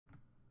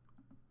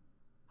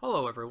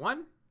Hello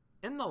everyone.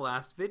 In the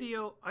last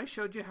video, I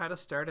showed you how to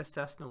start a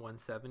Cessna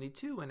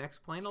 172 in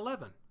X-Plane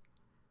 11.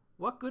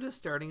 What good is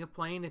starting a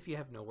plane if you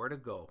have nowhere to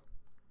go?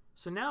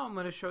 So now I'm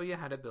going to show you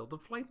how to build a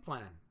flight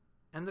plan.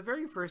 And the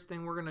very first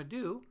thing we're going to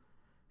do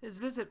is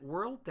visit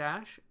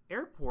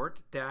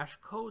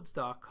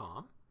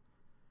world-airport-codes.com,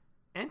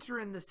 enter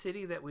in the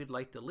city that we'd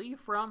like to leave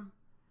from,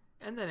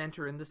 and then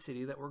enter in the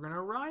city that we're going to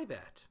arrive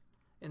at.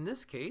 In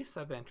this case,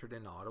 I've entered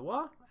in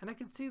Ottawa, and I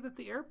can see that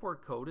the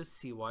airport code is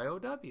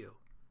CYOW.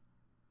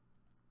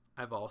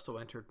 I've also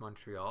entered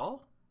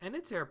Montreal, and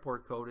its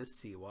airport code is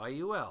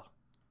CYUL.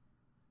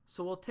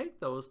 So we'll take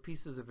those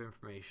pieces of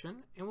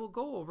information and we'll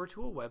go over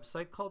to a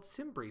website called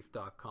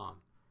Simbrief.com.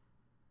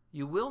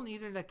 You will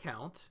need an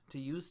account to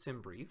use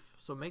Simbrief,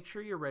 so make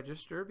sure you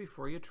register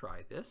before you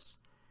try this.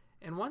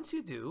 And once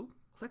you do,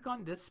 click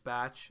on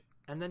Dispatch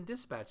and then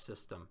Dispatch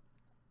System.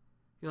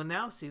 You'll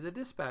now see the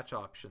dispatch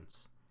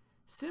options.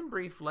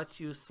 Simbrief lets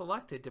you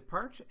select a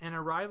departure and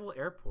arrival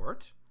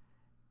airport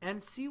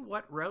and see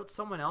what route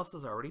someone else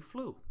has already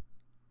flew.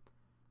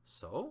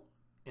 So,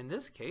 in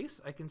this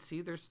case, I can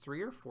see there's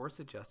 3 or 4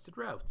 suggested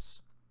routes.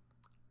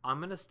 I'm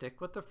going to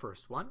stick with the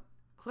first one,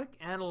 click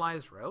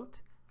Analyze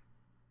Route,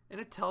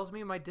 and it tells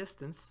me my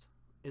distance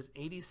is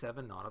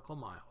 87 nautical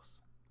miles.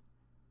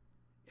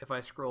 If I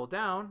scroll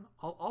down,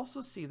 I'll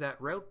also see that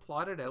route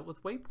plotted out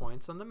with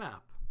waypoints on the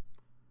map.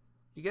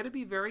 You got to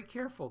be very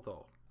careful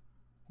though.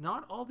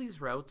 Not all these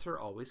routes are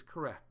always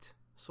correct.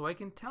 So I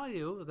can tell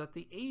you that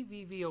the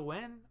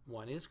AVVON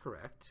one is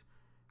correct,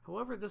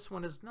 however this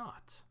one is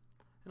not,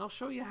 and I'll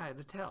show you how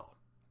to tell.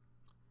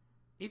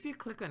 If you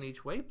click on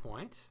each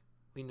waypoint,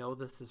 we know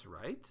this is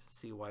right,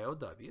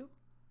 CYOW.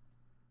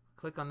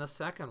 Click on the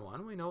second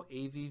one, we know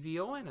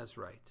AVVON is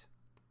right.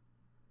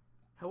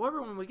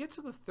 However, when we get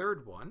to the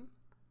third one,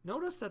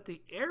 notice that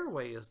the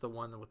airway is the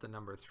one with the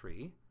number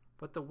 3,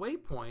 but the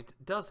waypoint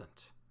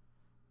doesn't.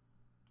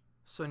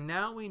 So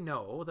now we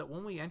know that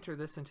when we enter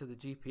this into the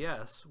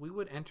GPS, we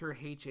would enter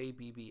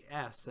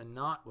HABBS and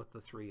not with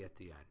the 3 at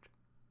the end.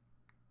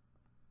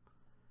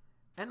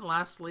 And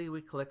lastly,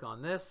 we click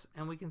on this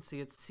and we can see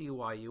it's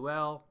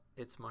CYUL,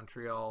 it's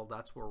Montreal,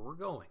 that's where we're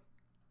going.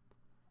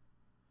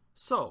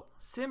 So,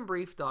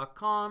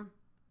 simbrief.com,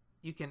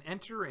 you can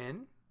enter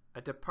in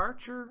a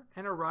departure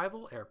and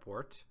arrival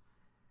airport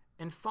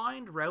and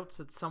find routes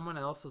that someone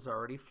else has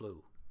already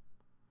flew.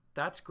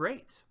 That's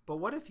great, but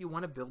what if you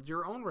want to build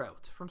your own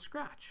route from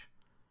scratch?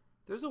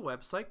 There's a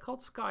website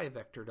called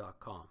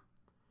Skyvector.com.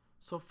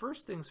 So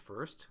first things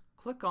first,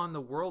 click on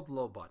the World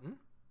Low button,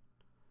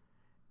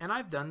 and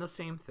I've done the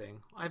same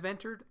thing. I've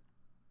entered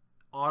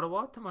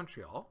Ottawa to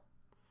Montreal,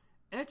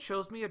 and it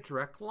shows me a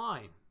direct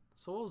line.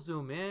 So I'll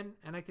zoom in,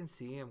 and I can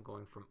see I'm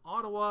going from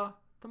Ottawa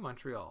to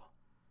Montreal.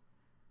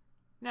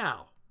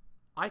 Now,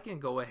 I can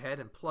go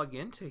ahead and plug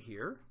into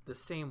here the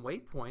same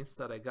waypoints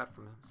that I got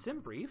from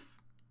Simbrief,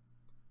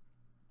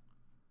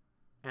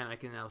 and I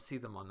can now see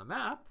them on the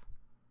map,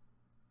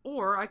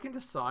 or I can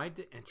decide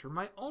to enter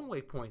my own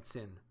waypoints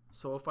in.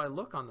 So if I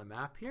look on the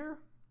map here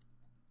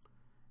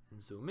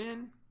and zoom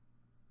in,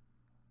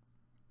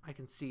 I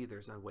can see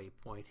there's a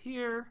waypoint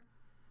here,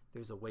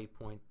 there's a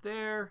waypoint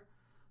there,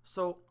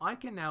 so I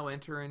can now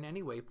enter in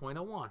any waypoint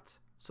I want.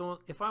 So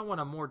if I want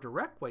a more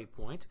direct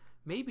waypoint,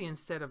 maybe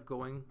instead of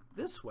going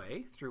this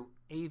way through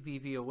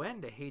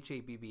AVVON to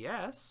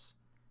HABBS,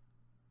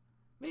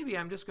 maybe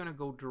I'm just going to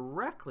go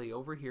directly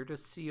over here to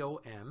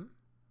COMAU.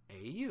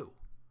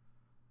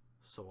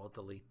 So I'll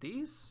delete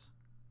these.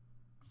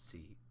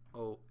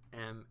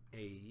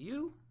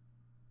 COMAU.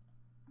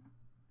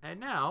 And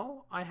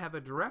now I have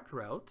a direct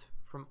route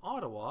from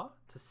Ottawa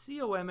to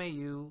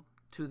COMAU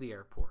to the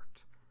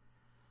airport.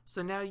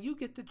 So now you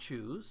get to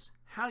choose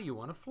how you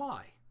want to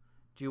fly.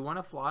 Do you want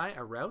to fly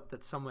a route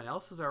that someone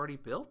else has already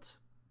built?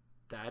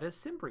 That is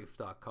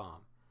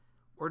Simbrief.com.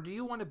 Or do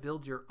you want to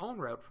build your own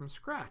route from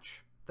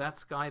scratch?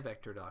 That's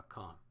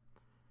Skyvector.com.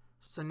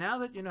 So now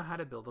that you know how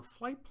to build a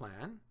flight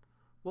plan,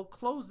 we'll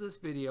close this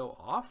video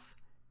off,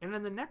 and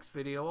in the next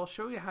video I'll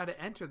show you how to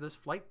enter this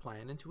flight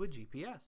plan into a GPS.